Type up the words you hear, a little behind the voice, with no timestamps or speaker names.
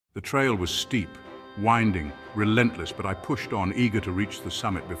The trail was steep, winding, relentless, but I pushed on, eager to reach the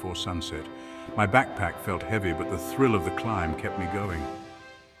summit before sunset. My backpack felt heavy, but the thrill of the climb kept me going.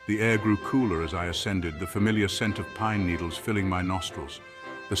 The air grew cooler as I ascended, the familiar scent of pine needles filling my nostrils.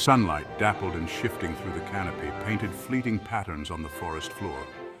 The sunlight, dappled and shifting through the canopy, painted fleeting patterns on the forest floor.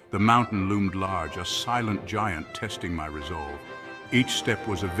 The mountain loomed large, a silent giant testing my resolve. Each step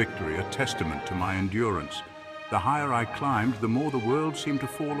was a victory, a testament to my endurance. The higher I climbed, the more the world seemed to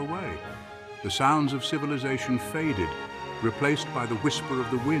fall away. The sounds of civilization faded, replaced by the whisper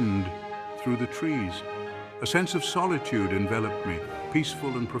of the wind through the trees. A sense of solitude enveloped me,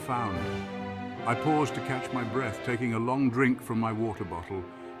 peaceful and profound. I paused to catch my breath, taking a long drink from my water bottle.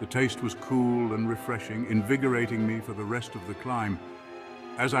 The taste was cool and refreshing, invigorating me for the rest of the climb.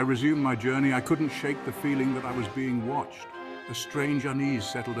 As I resumed my journey, I couldn't shake the feeling that I was being watched. A strange unease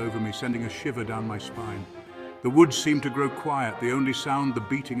settled over me, sending a shiver down my spine. The woods seemed to grow quiet, the only sound the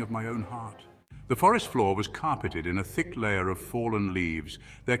beating of my own heart. The forest floor was carpeted in a thick layer of fallen leaves,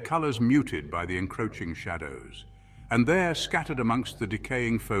 their colors muted by the encroaching shadows. And there, scattered amongst the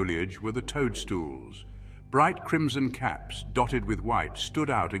decaying foliage, were the toadstools. Bright crimson caps, dotted with white, stood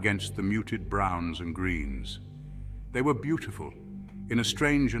out against the muted browns and greens. They were beautiful, in a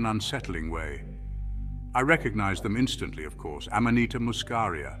strange and unsettling way. I recognized them instantly, of course: Amanita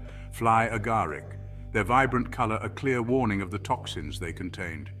muscaria, fly agaric, their vibrant color a clear warning of the toxins they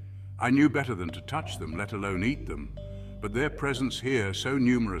contained. I knew better than to touch them, let alone eat them, but their presence here, so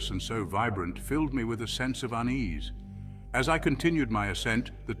numerous and so vibrant, filled me with a sense of unease. As I continued my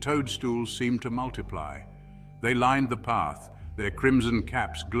ascent, the toadstools seemed to multiply. They lined the path, their crimson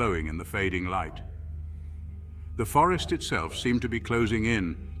caps glowing in the fading light. The forest itself seemed to be closing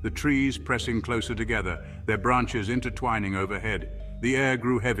in, the trees pressing closer together, their branches intertwining overhead. The air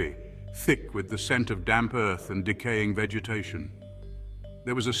grew heavy, thick with the scent of damp earth and decaying vegetation.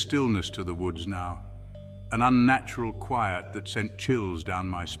 There was a stillness to the woods now, an unnatural quiet that sent chills down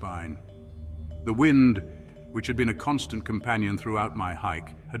my spine. The wind, which had been a constant companion throughout my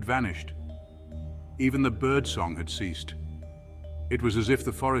hike, had vanished. Even the birdsong had ceased. It was as if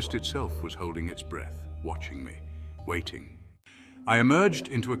the forest itself was holding its breath, watching me, waiting. I emerged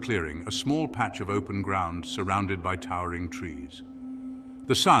into a clearing, a small patch of open ground surrounded by towering trees.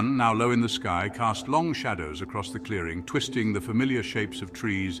 The sun, now low in the sky, cast long shadows across the clearing, twisting the familiar shapes of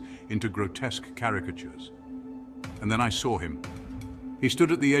trees into grotesque caricatures. And then I saw him. He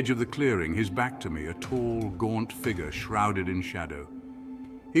stood at the edge of the clearing, his back to me, a tall, gaunt figure shrouded in shadow.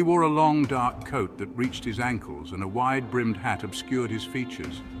 He wore a long, dark coat that reached his ankles, and a wide-brimmed hat obscured his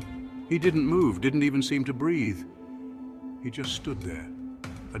features. He didn't move, didn't even seem to breathe. He just stood there,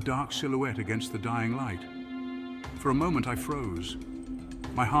 a dark silhouette against the dying light. For a moment I froze.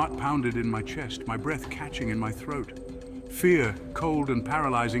 My heart pounded in my chest, my breath catching in my throat. Fear, cold and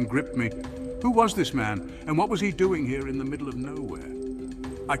paralyzing, gripped me. Who was this man, and what was he doing here in the middle of nowhere?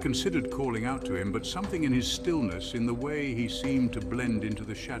 I considered calling out to him, but something in his stillness, in the way he seemed to blend into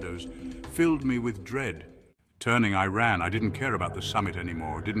the shadows, filled me with dread. Turning, I ran. I didn't care about the summit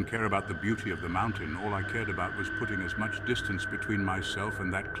anymore, didn't care about the beauty of the mountain. All I cared about was putting as much distance between myself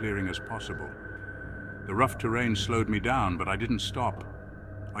and that clearing as possible. The rough terrain slowed me down, but I didn't stop.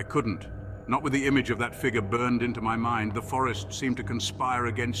 I couldn't. Not with the image of that figure burned into my mind. The forest seemed to conspire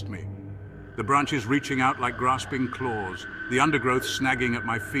against me. The branches reaching out like grasping claws, the undergrowth snagging at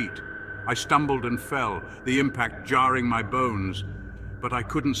my feet. I stumbled and fell, the impact jarring my bones. But I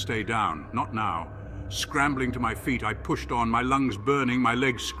couldn't stay down, not now. Scrambling to my feet, I pushed on, my lungs burning, my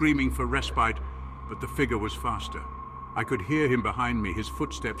legs screaming for respite, but the figure was faster. I could hear him behind me, his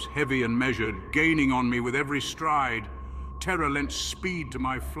footsteps heavy and measured, gaining on me with every stride. Terror lent speed to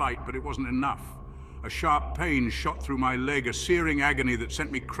my flight, but it wasn't enough. A sharp pain shot through my leg, a searing agony that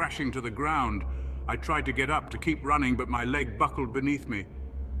sent me crashing to the ground. I tried to get up, to keep running, but my leg buckled beneath me.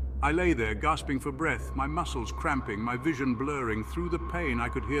 I lay there, gasping for breath, my muscles cramping, my vision blurring. Through the pain, I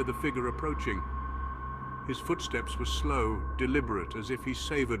could hear the figure approaching. His footsteps were slow, deliberate, as if he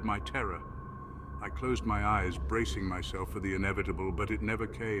savored my terror. I closed my eyes, bracing myself for the inevitable, but it never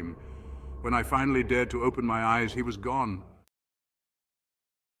came. When I finally dared to open my eyes, he was gone,